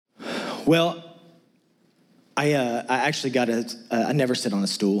Well, I actually I never sit on a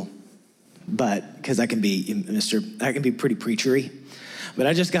stool, but because I can be pretty preachery. But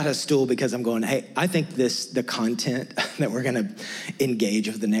I just got a stool because I'm going, hey, I think the content that we're going to engage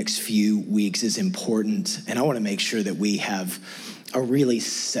over the next few weeks is important. And I want to make sure that we have a really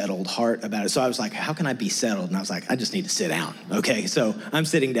settled heart about it. So I was like, how can I be settled? And I was like, I just need to sit down. Okay, so I'm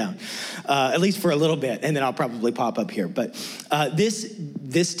sitting down, at least for a little bit, and then I'll probably pop up here. But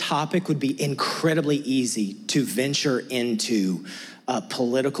this topic would be incredibly easy to venture into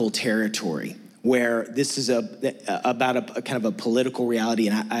political territory, where this is about a kind of a political reality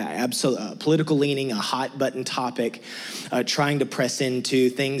and political leaning, a hot button topic, trying to press into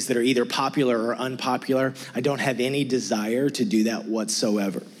things that are either popular or unpopular. I don't have any desire to do that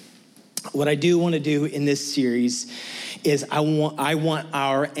whatsoever. What I do want to do in this series is I want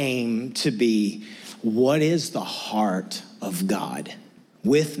our aim to be, what is the heart of God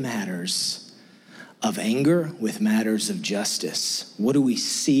with matters of anger, with matters of justice? What do we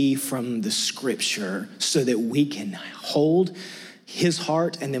see from the scripture so that we can hold his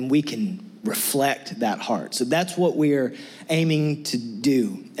heart and then we can reflect that heart? So that's what we're aiming to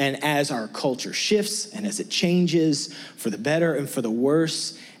do. And as our culture shifts and as it changes for the better and for the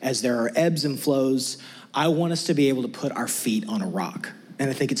worse, as there are ebbs and flows, I want us to be able to put our feet on a rock. And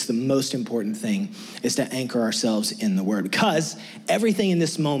I think it's the most important thing is to anchor ourselves in the word, because everything in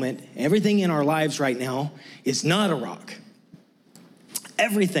this moment, everything in our lives right now is not a rock.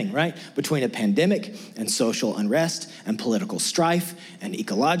 Everything, right? Between a pandemic and social unrest and political strife and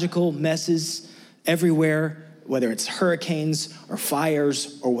ecological messes everywhere, whether it's hurricanes or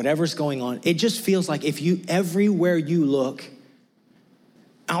fires or whatever's going on, it just feels like everywhere you look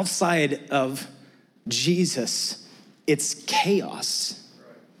outside of Jesus, it's chaos.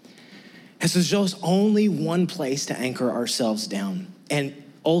 And so there's just only one place to anchor ourselves down. And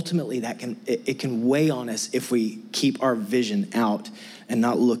ultimately it can weigh on us if we keep our vision out and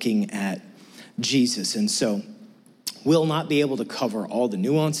not looking at Jesus. And so we'll not be able to cover all the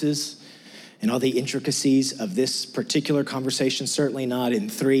nuances and all the intricacies of this particular conversation, certainly not in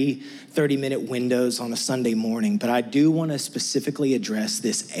 3 30-minute windows on a Sunday morning. But I do want to specifically address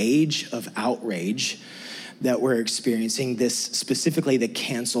this age of outrage that we're experiencing, this specifically the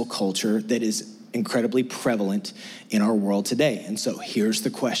cancel culture that is incredibly prevalent in our world today. And so here's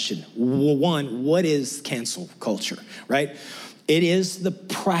the question. One, what is cancel culture, right? It is the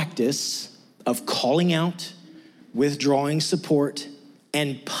practice of calling out, withdrawing support,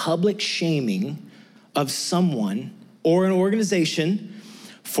 and public shaming of someone or an organization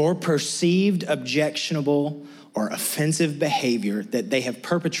for perceived objectionable or offensive behavior that they have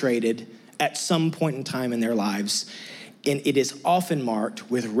perpetrated at some point in time in their lives, and it is often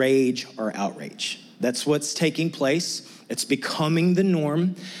marked with rage or outrage. That's what's taking place. It's becoming the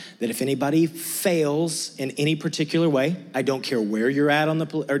norm that if anybody fails in any particular way, I don't care where you're at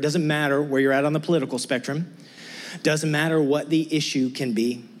or it doesn't matter where you're at on the political spectrum, doesn't matter what the issue can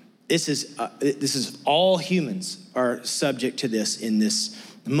be. This is all humans are subject to this in this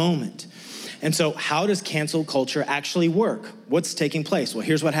moment. And so how does cancel culture actually work? What's taking place? Well,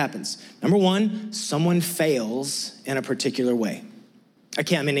 here's what happens. Number one, someone fails in a particular way. I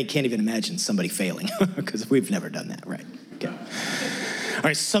can't even imagine somebody failing because we've never done that, right? Okay. All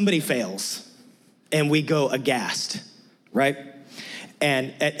right, somebody fails and we go aghast, right?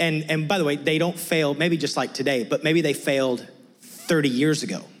 And by the way, they don't fail maybe just like today, but maybe they failed 30 years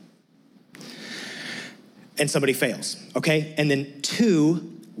ago. And somebody fails, okay? And then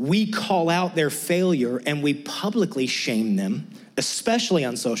 2, we call out their failure and we publicly shame them, especially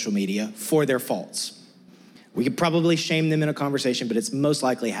on social media, for their faults. We could probably shame them in a conversation, but it's most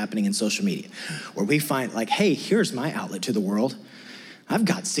likely happening in social media, where we find like, hey, here's my outlet to the world. I've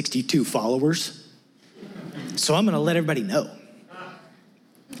got 62 followers, so I'm gonna let everybody know.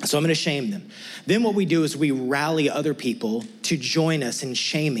 So I'm gonna shame them. Then what we do is we rally other people to join us in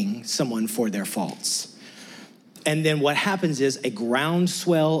shaming someone for their faults. And then what happens is a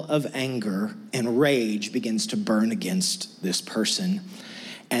groundswell of anger and rage begins to burn against this person.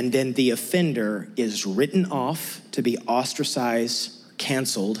 And then the offender is written off to be ostracized,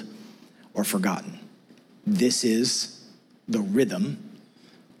 canceled, or forgotten. This is the rhythm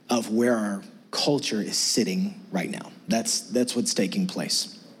of where our culture is sitting right now. That's what's taking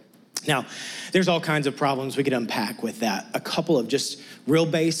place. Now, there's all kinds of problems we could unpack with that. A couple of just real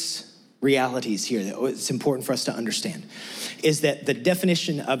base realities here that it's important for us to understand is that the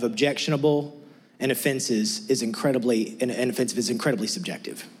definition of objectionable and offensive is incredibly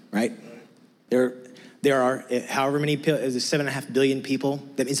subjective, right? There are however many, there's 7.5 billion people.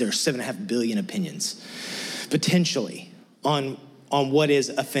 That means there are 7.5 billion opinions, potentially, on on what is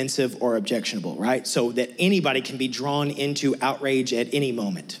offensive or objectionable, right? So that anybody can be drawn into outrage at any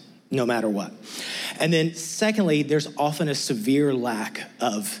moment, no matter what. And then secondly, there's often a severe lack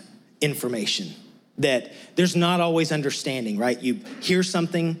of information, that there's not always understanding, right? You hear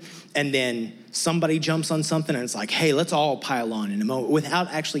something and then somebody jumps on something and it's like, hey, let's all pile on in a moment without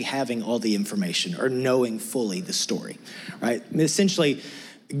actually having all the information or knowing fully the story, right? Essentially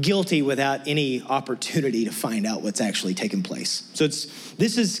guilty without any opportunity to find out what's actually taking place. So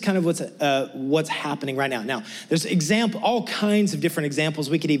this is kind of what's happening right now. Now, there's all kinds of different examples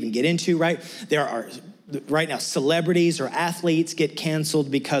we could even get into, right? There are right now, celebrities or athletes get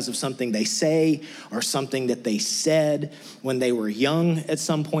canceled because of something they say or something that they said when they were young at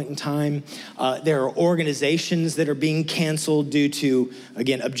some point in time. There are organizations that are being canceled due to,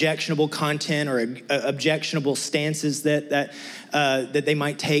 again, objectionable content or objectionable stances that they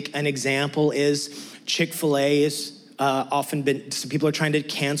might take. An example is Chick-fil-A is often been, some people are trying to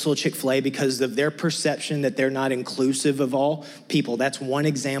cancel Chick-fil-A because of their perception that they're not inclusive of all people. That's one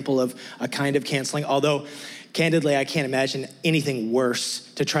example of a kind of canceling. Although, candidly, I can't imagine anything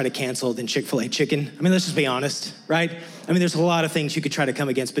worse to try to cancel than Chick-fil-A chicken. I mean, let's just be honest, right? I mean, there's a lot of things you could try to come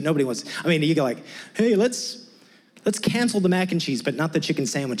against, but nobody wants, I mean, you go like, hey, let's cancel the mac and cheese, but not the chicken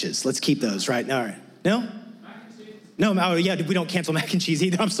sandwiches. Let's keep those, right? All right. No? No, oh yeah, we don't cancel mac and cheese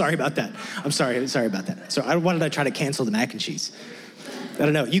either. I'm sorry about that. I'm sorry about that. So why did I try to cancel the mac and cheese? I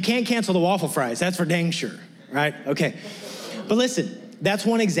don't know. You can't cancel the waffle fries. That's for dang sure, right? Okay. But listen, that's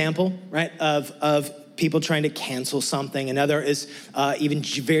one example, right, of people trying to cancel something. Another is even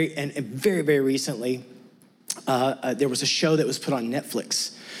very recently, there was a show that was put on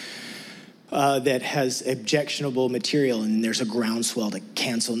Netflix that has objectionable material, and there's a groundswell to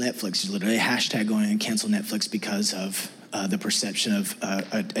cancel Netflix. There's literally a hashtag going and cancel Netflix because of the perception of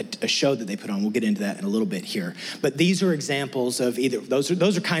a show that they put on. We'll get into that in a little bit here. But these are examples of either, those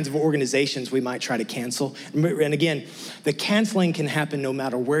are kinds of organizations we might try to cancel. And again, the canceling can happen no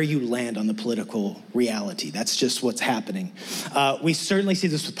matter where you land on the political reality. That's just what's happening. We certainly see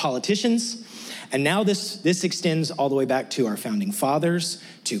this with politicians. And now this extends all the way back to our founding fathers,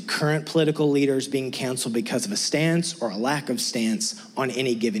 to current political leaders being canceled because of a stance or a lack of stance on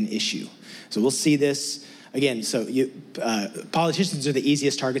any given issue. So we'll see this again. So politicians are the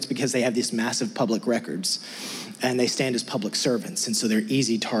easiest targets because they have these massive public records and they stand as public servants. And so they're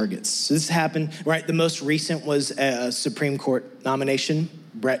easy targets. So this happened, right? The most recent was a Supreme Court nomination,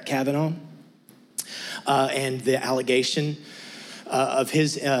 Brett Kavanaugh, and the allegation of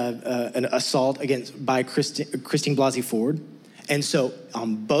his an assault by Christine Blasey Ford. And so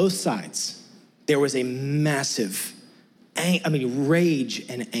on both sides, there was a massive, rage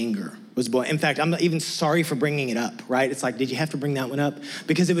and anger was born. In fact, I'm not even sorry for bringing it up, right? It's like, did you have to bring that one up?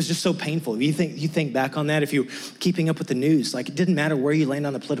 Because it was just so painful. If you think back on that, if you're keeping up with the news, like it didn't matter where you land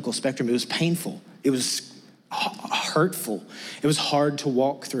on the political spectrum, it was painful. It was hurtful. It was hard to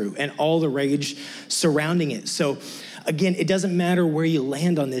walk through, and all the rage surrounding it. So again, it doesn't matter where you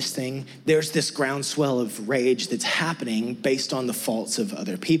land on this thing. There's this groundswell of rage that's happening based on the faults of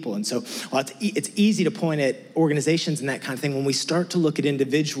other people. And so it's easy to point at organizations and that kind of thing. When we start to look at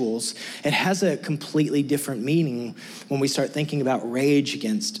individuals, it has a completely different meaning when we start thinking about rage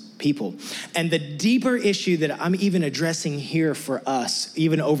against people. And the deeper issue that I'm even addressing here for us,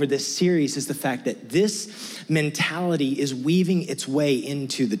 even over this series, is the fact that this mentality is weaving its way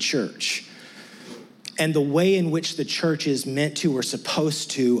into the church and the way in which the church is meant to or supposed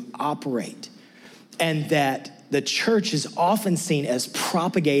to operate. And that the church is often seen as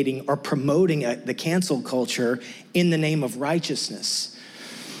propagating or promoting the cancel culture in the name of righteousness.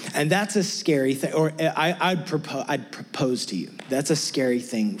 And that's a scary thing, or I'd propose to you, that's a scary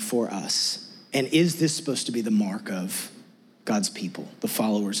thing for us. And is this supposed to be the mark of God's people, the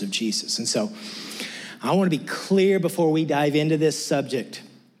followers of Jesus? And so I want to be clear before we dive into this subject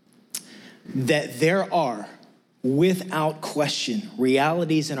that there are, without question,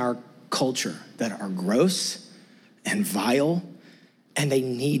 realities in our culture that are gross and vile, and they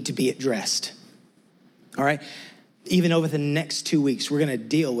need to be addressed. All right? Even over the next 2 weeks, we're going to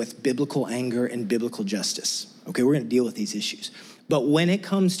deal with biblical anger and biblical justice. Okay, we're going to deal with these issues. But when it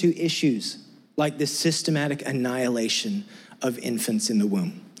comes to issues like the systematic annihilation of infants in the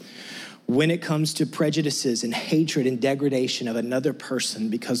womb, when it comes to prejudices and hatred and degradation of another person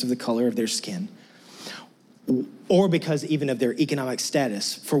because of the color of their skin, or because even of their economic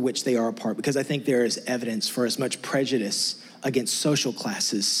status for which they are a part, because I think there is evidence for as much prejudice against social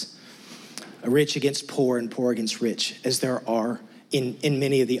classes, rich against poor and poor against rich, as there are in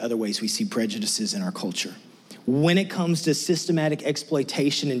many of the other ways we see prejudices in our culture. When it comes to systematic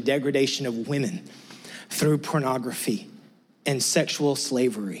exploitation and degradation of women through pornography, and sexual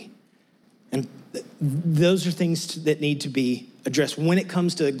slavery. And those are things that need to be addressed when it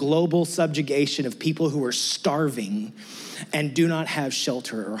comes to the global subjugation of people who are starving and do not have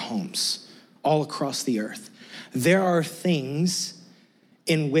shelter or homes all across the earth. There are things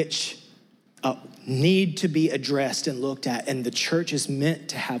in which need to be addressed and looked at, and the church is meant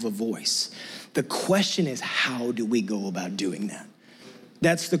to have a voice. The question is, how do we go about doing that?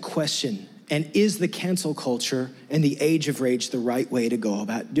 That's the question. And is the cancel culture and the age of rage the right way to go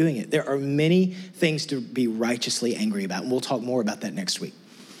about doing it? There are many things to be righteously angry about, and we'll talk more about that next week.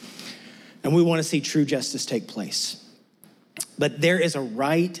 And we want to see true justice take place. But there is a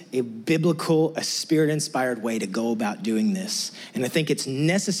biblical, a spirit-inspired way to go about doing this. And I think it's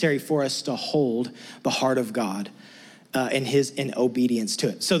necessary for us to hold the heart of God in obedience to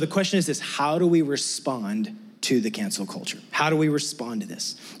it. So the question is this: how do we respond to the cancel culture? How do we respond to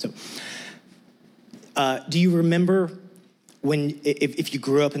this? So, do you remember if you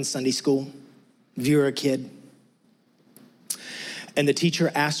grew up in Sunday school, if you were a kid, and the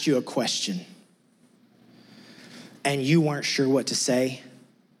teacher asked you a question, and you weren't sure what to say?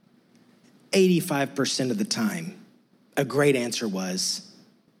 85% of the time, a great answer was,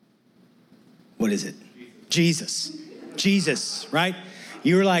 what is it? Jesus. Jesus, right?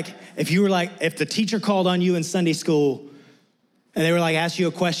 If the teacher called on you in Sunday school and they were like, asked you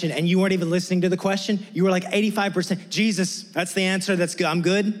a question and you weren't even listening to the question, you were like 85%, Jesus, that's the answer, that's good, I'm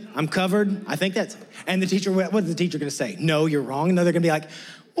good, I'm covered, I think that's, and the teacher, what is the teacher gonna say? No, you're wrong. No, they're gonna be like,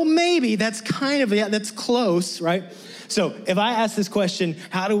 well, maybe that's that's close, right? So if I ask this question,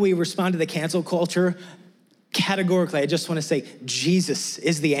 how do we respond to the cancel culture? Categorically, I just want to say Jesus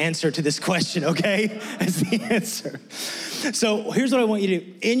is the answer to this question, okay? That's the answer. So here's what I want you to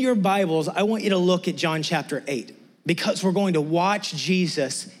do. In your Bibles, I want you to look at John chapter 8, because we're going to watch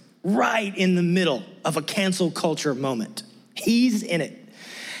Jesus right in the middle of a cancel culture moment. He's in it.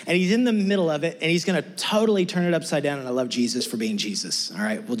 And he's in the middle of it, and he's gonna totally turn it upside down, and I love Jesus for being Jesus. All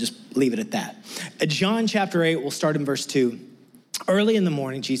right, we'll just leave it at that. At John chapter 8, we'll start in verse 2. Early in the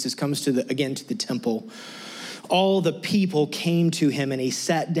morning, Jesus comes to the temple. All the people came to him, and he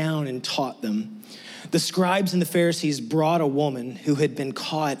sat down and taught them. The scribes and the Pharisees brought a woman who had been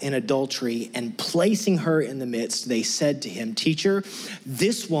caught in adultery, and placing her in the midst, they said to him, "Teacher,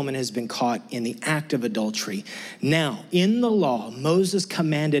 this woman has been caught in the act of adultery. Now, in the law, Moses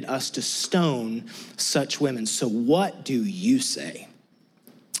commanded us to stone such women. So what do you say?"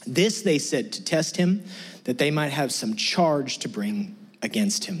 This they said to test him, that they might have some charge to bring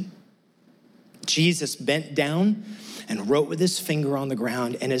against him. Jesus bent down and wrote with his finger on the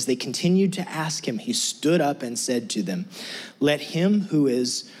ground. And as they continued to ask him, he stood up and said to them, "Let him who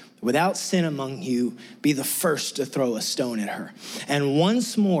is without sin among you be the first to throw a stone at her." And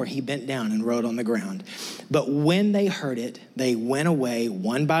once more he bent down and wrote on the ground. But when they heard it, they went away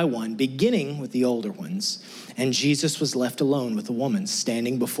one by one, beginning with the older ones. And Jesus was left alone with the woman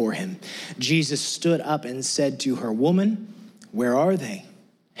standing before him. Jesus stood up and said to her, "Woman, where are they?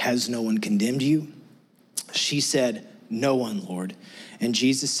 Has no one condemned you?" She said, "No one, Lord." And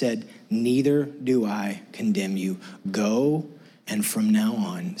Jesus said, "Neither do I condemn you. Go, and from now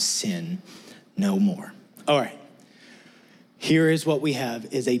on, sin no more." All right. Here is what we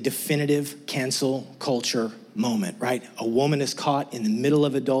have is a definitive cancel culture moment, right? A woman is caught in the middle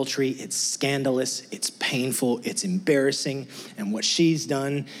of adultery. It's scandalous. It's painful. It's embarrassing. And what she's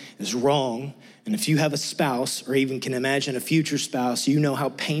done is wrong. And if you have a spouse, or even can imagine a future spouse, you know how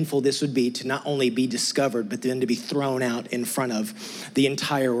painful this would be to not only be discovered, but then to be thrown out in front of the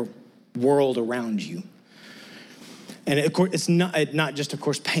entire world around you. And of course, it's not just, of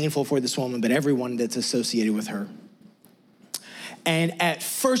course, painful for this woman, but everyone that's associated with her. And at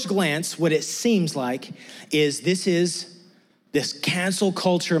first glance, what it seems like is this cancel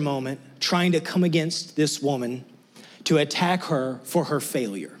culture moment trying to come against this woman to attack her for her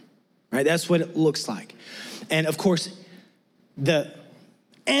failure. Right, that's what it looks like. And of course, the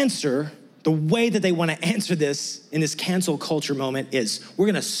way that they want to answer this in this cancel culture moment is, we're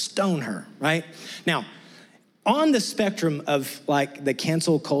gonna stone her, right? Now, on the spectrum of like the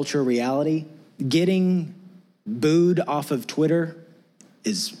cancel culture reality, getting booed off of Twitter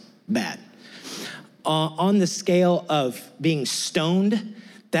is bad. On the scale of being stoned,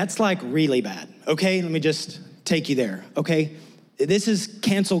 that's like really bad, okay? Let me just take you there, okay? This is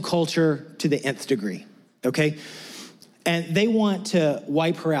cancel culture to the nth degree, okay? And they want to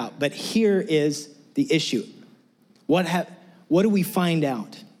wipe her out, but here is the issue. What do we find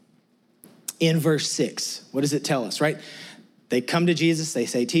out in verse 6? What does it tell us, right? They come to Jesus, they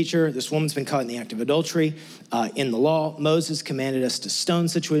say, "Teacher, this woman's been caught in the act of adultery. In the law, Moses commanded us to stone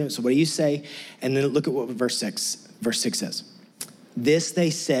such women, so what do you say?" And then look at what verse 6 says. This they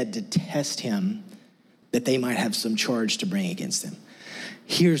said to test him, that they might have some charge to bring against him.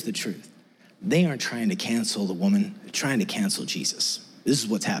 Here's the truth. They aren't trying to cancel the woman. They're trying to cancel Jesus. This is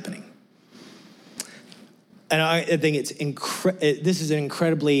what's happening. And I think this is an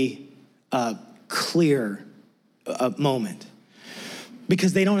incredibly clear moment,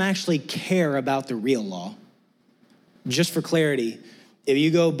 because they don't actually care about the real law. Just for clarity, if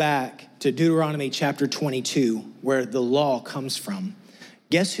you go back to Deuteronomy chapter 22, where the law comes from,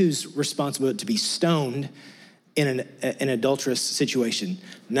 guess who's responsible to be stoned in an adulterous situation?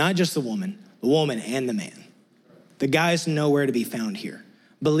 Not just the woman and the man. The guy's nowhere to be found here.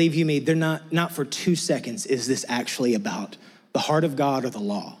 Believe you me, they're not for 2 seconds is this actually about the heart of God or the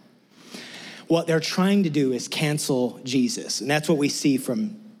law. What they're trying to do is cancel Jesus. And that's what we see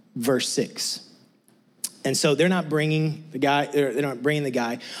from verse 6. And so they're not bringing the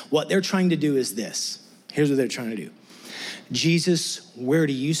guy. What they're trying to do is this. Here's what they're trying to do. Jesus, where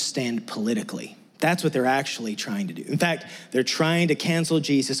do you stand politically? That's what they're actually trying to do. In fact, they're trying to cancel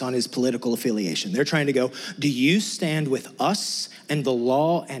Jesus on his political affiliation. They're trying to go, do you stand with us and the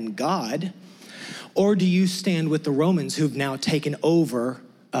law and God? Or do you stand with the Romans who've now taken over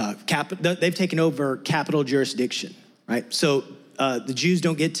they've taken over capital jurisdiction, right? So the Jews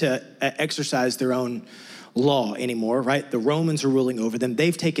don't get to exercise their own law anymore, right? The Romans are ruling over them.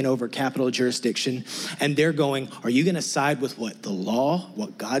 They've taken over capital jurisdiction, and they're going, are you going to side with what the law,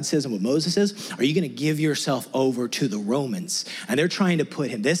 what God says and what Moses says? Are you going to give yourself over to the Romans? And they're trying to put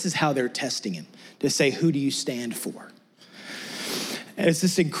him, this is how they're testing him, to say, who do you stand for? And it's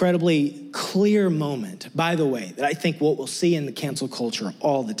this incredibly clear moment, by the way, that I think what we'll see in the cancel culture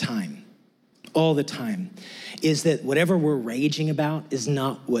all the time, is that whatever we're raging about is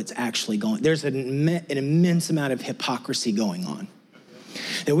not what's actually going. There's an immense amount of hypocrisy going on.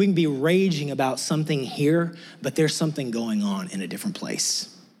 That we can be raging about something here, but there's something going on in a different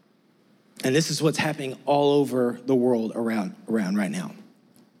place. And this is what's happening all over the world around right now.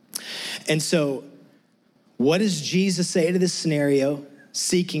 And so, what does Jesus say to this scenario,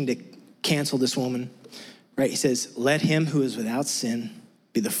 seeking to cancel this woman? Right, he says, let him who is without sin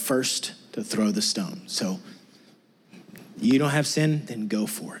be the first to throw the stone. So, you don't have sin, then go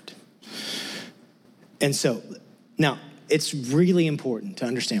for it. And so, now, it's really important to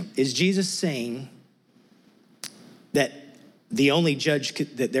understand, is Jesus saying that the only judge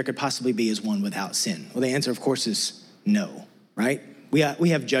that there could possibly be is one without sin? Well, the answer, of course, is no, right? We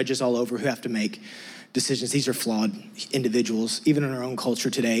have judges all over who have to make decisions. These are flawed individuals, even in our own culture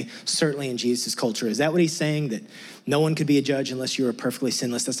today, certainly in Jesus' culture. Is that what he's saying, that no one could be a judge unless you are perfectly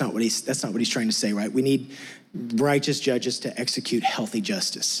sinless? That's not what he's trying to say, right? We need righteous judges to execute healthy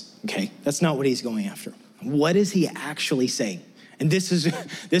justice, okay? That's not what he's going after. What is he actually saying? And this is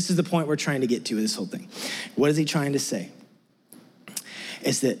the point we're trying to get to with this whole thing. What is he trying to say?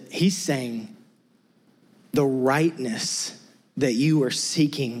 Is that he's saying the rightness that you are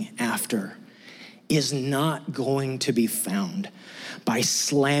seeking after is not going to be found by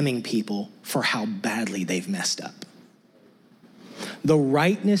slamming people for how badly they've messed up. The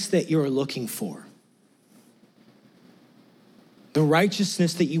rightness that you're looking for, the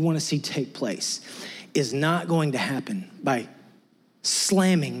righteousness that you want to see take place, is not going to happen by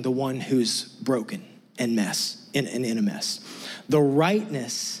slamming the one who's broken and in a mess. The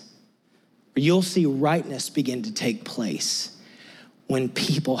rightness, you'll see rightness begin to take place when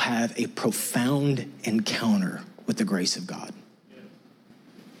people have a profound encounter with the grace of God.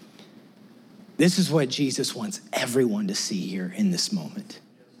 This is what Jesus wants everyone to see here in this moment.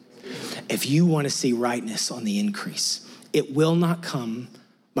 If you want to see rightness on the increase, it will not come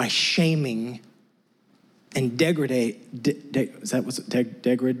by shaming and degrade.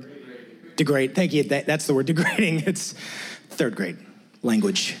 Degrade. Thank you. That's the word, degrading. It's third grade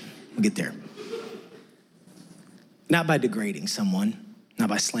language. We'll get there. Not by degrading someone, not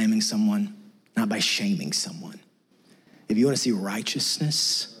by slamming someone, not by shaming someone. If you want to see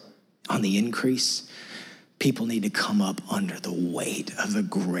righteousness on the increase, people need to come up under the weight of the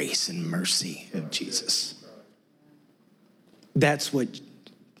grace and mercy of Jesus. That's what,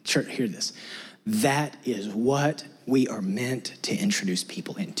 church, hear this. That is what we are meant to introduce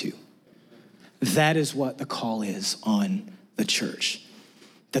people into. That is what the call is on the church.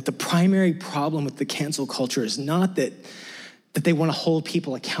 That the primary problem with the cancel culture is not that they want to hold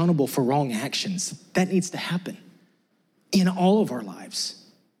people accountable for wrong actions. That needs to happen in all of our lives.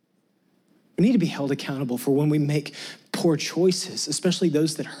 We need to be held accountable for when we make poor choices, especially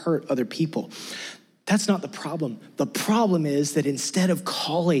those that hurt other people. That's not the problem. The problem is that instead of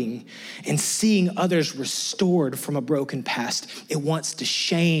calling and seeing others restored from a broken past, it wants to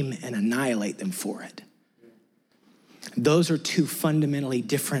shame and annihilate them for it. Those are two fundamentally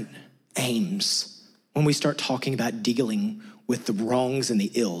different aims when we start talking about dealing with the wrongs and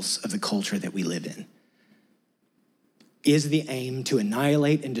the ills of the culture that we live in. Is the aim to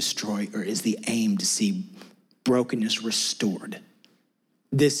annihilate and destroy, or is the aim to see brokenness restored?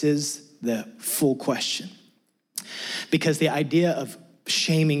 This is the full question. Because the idea of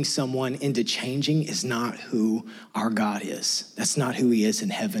shaming someone into changing is not who our God is. That's not who he is in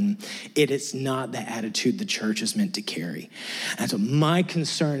heaven. It is not the attitude the church is meant to carry. And so my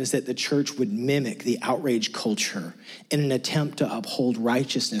concern is that the church would mimic the outrage culture in an attempt to uphold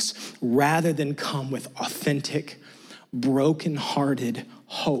righteousness rather than come with authentic, broken-hearted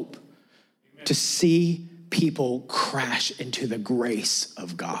hope to see people crash into the grace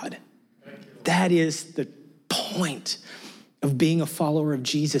of God. That is the point of being a follower of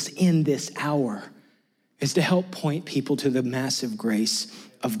Jesus in this hour, is to help point people to the massive grace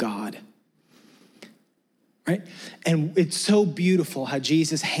of God, right? And it's so beautiful how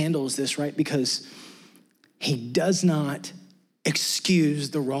Jesus handles this, right? Because he does not excuse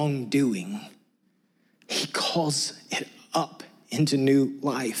the wrongdoing. He calls it up into new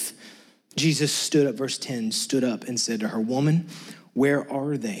life. Jesus stood up, verse 10, stood up and said to her, "Woman, where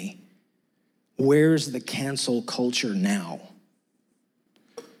are they? Where's the cancel culture now?"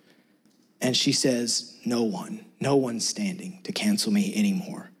 And she says, no one's standing to cancel me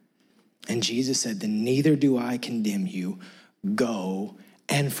anymore. And Jesus said, "Then neither do I condemn you. Go,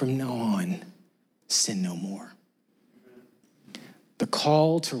 and from now on, sin no more." The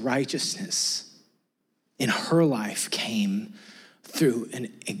call to righteousness in her life came through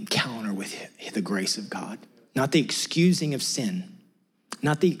an encounter with the grace of God, not the excusing of sin.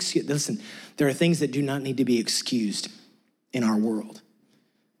 Listen, there are things that do not need to be excused in our world.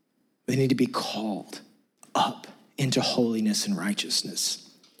 They need to be called up into holiness and righteousness.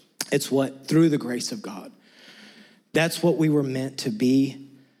 It's what, through the grace of God, that's what we were meant to be,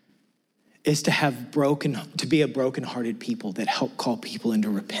 is to be a brokenhearted people that help call people into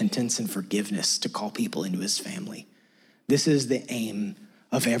repentance and forgiveness, to call people into his family. This is the aim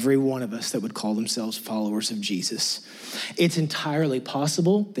of every one of us that would call themselves followers of Jesus. It's entirely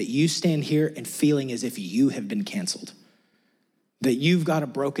possible that you stand here and feeling as if you have been canceled, that you've got a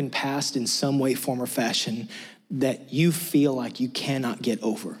broken past in some way, form, or fashion that you feel like you cannot get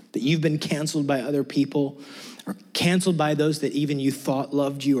over, that you've been canceled by other people, or canceled by those that even you thought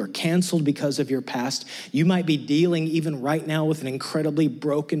loved you, or canceled because of your past. You might be dealing even right now with an incredibly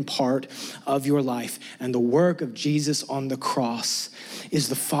broken part of your life. And the work of Jesus on the cross is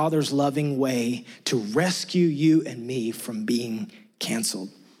the Father's loving way to rescue you and me from being canceled,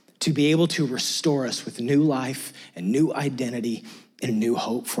 to be able to restore us with new life and new identity and new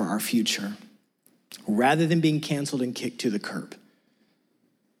hope for our future. Rather than being canceled and kicked to the curb,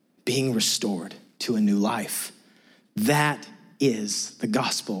 being restored to a new life. That is the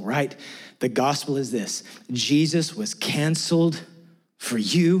gospel, right? The gospel is this: Jesus was canceled for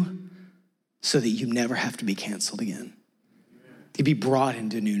you so that you never have to be canceled again. You'd be brought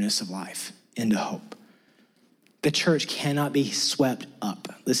into newness of life, into hope. The church cannot be swept up,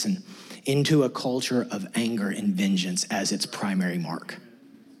 listen, into a culture of anger and vengeance as its primary mark.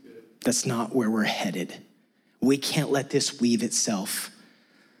 That's not where we're headed. We can't let this weave itself.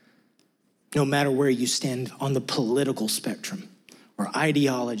 No matter where you stand on the political spectrum or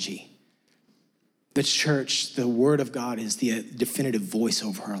ideology, the church, the word of God is the definitive voice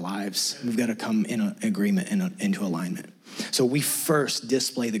over our lives. We've got to come in agreement, into alignment. So we first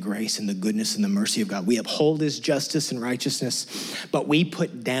display the grace and the goodness and the mercy of God. We uphold his justice and righteousness, but we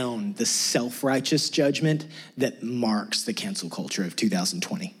put down the self-righteous judgment that marks the cancel culture of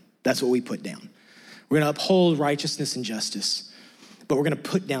 2020. That's what we put down. We're going to uphold righteousness and justice, but we're going to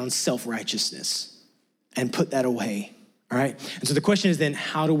put down self-righteousness and put that away, all right? And so the question is then,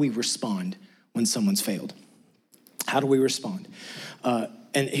 how do we respond when someone's failed? How do we respond?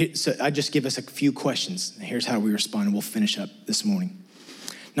 So I just give us a few questions. Here's how we respond, and we'll finish up this morning.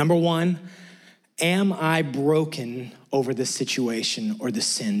 Number one, am I broken over the situation or the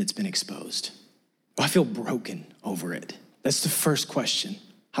sin that's been exposed? Do I feel broken over it? That's the first question.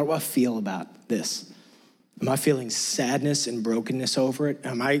 How do I feel about this? Am I feeling sadness and brokenness over it?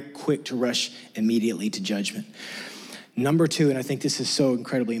 Am I quick to rush immediately to judgment? Number two, and I think this is so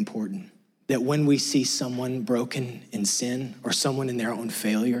incredibly important, that when we see someone broken in sin or someone in their own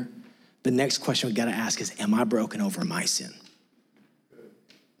failure, the next question we got to ask is, am I broken over my sin?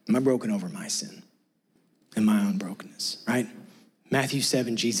 Am I broken over my sin and my own brokenness, right? Matthew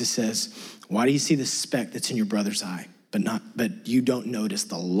 7, Jesus says, why do you see the speck that's in your brother's eye, but you don't notice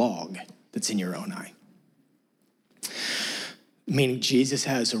the log that's in your own eye? Meaning Jesus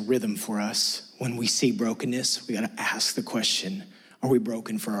has a rhythm for us. When we see brokenness, we got to ask the question, are we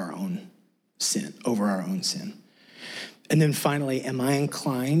broken for our own sin, over our own sin? And then finally, am I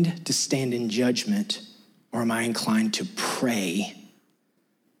inclined to stand in judgment, or am I inclined to pray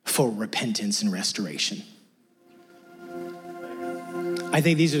for repentance and restoration? I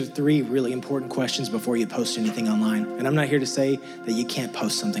think these are 3 really important questions before you post anything online. And I'm not here to say that you can't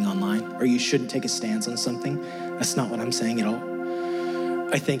post something online or you shouldn't take a stance on something. That's not what I'm saying at all.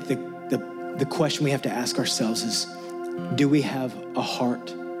 I think the question we have to ask ourselves is, do we have a heart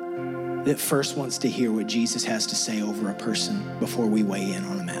that first wants to hear what Jesus has to say over a person before we weigh in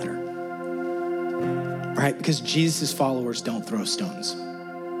on a matter? Right? Because Jesus' followers don't throw stones.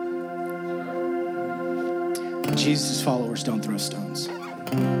 Jesus' followers don't throw stones.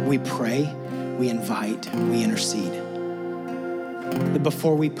 We pray, we invite, we intercede. That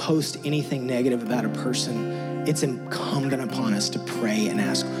before we post anything negative about a person, it's incumbent upon us to pray and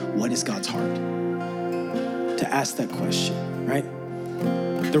ask, what is God's heart? To ask that question, right?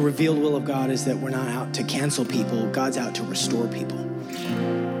 The revealed will of God is that we're not out to cancel people. God's out to restore people.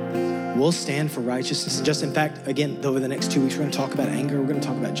 We'll stand for righteousness. Just in fact, again, over the next 2 weeks, we're going to talk about anger. We're going to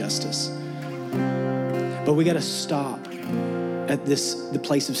talk about justice. But we got to stop at the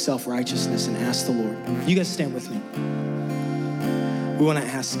place of self-righteousness and ask the Lord. You guys stand with me. We want to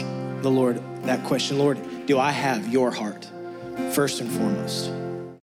ask the Lord that question. Lord, do I have your heart first and foremost?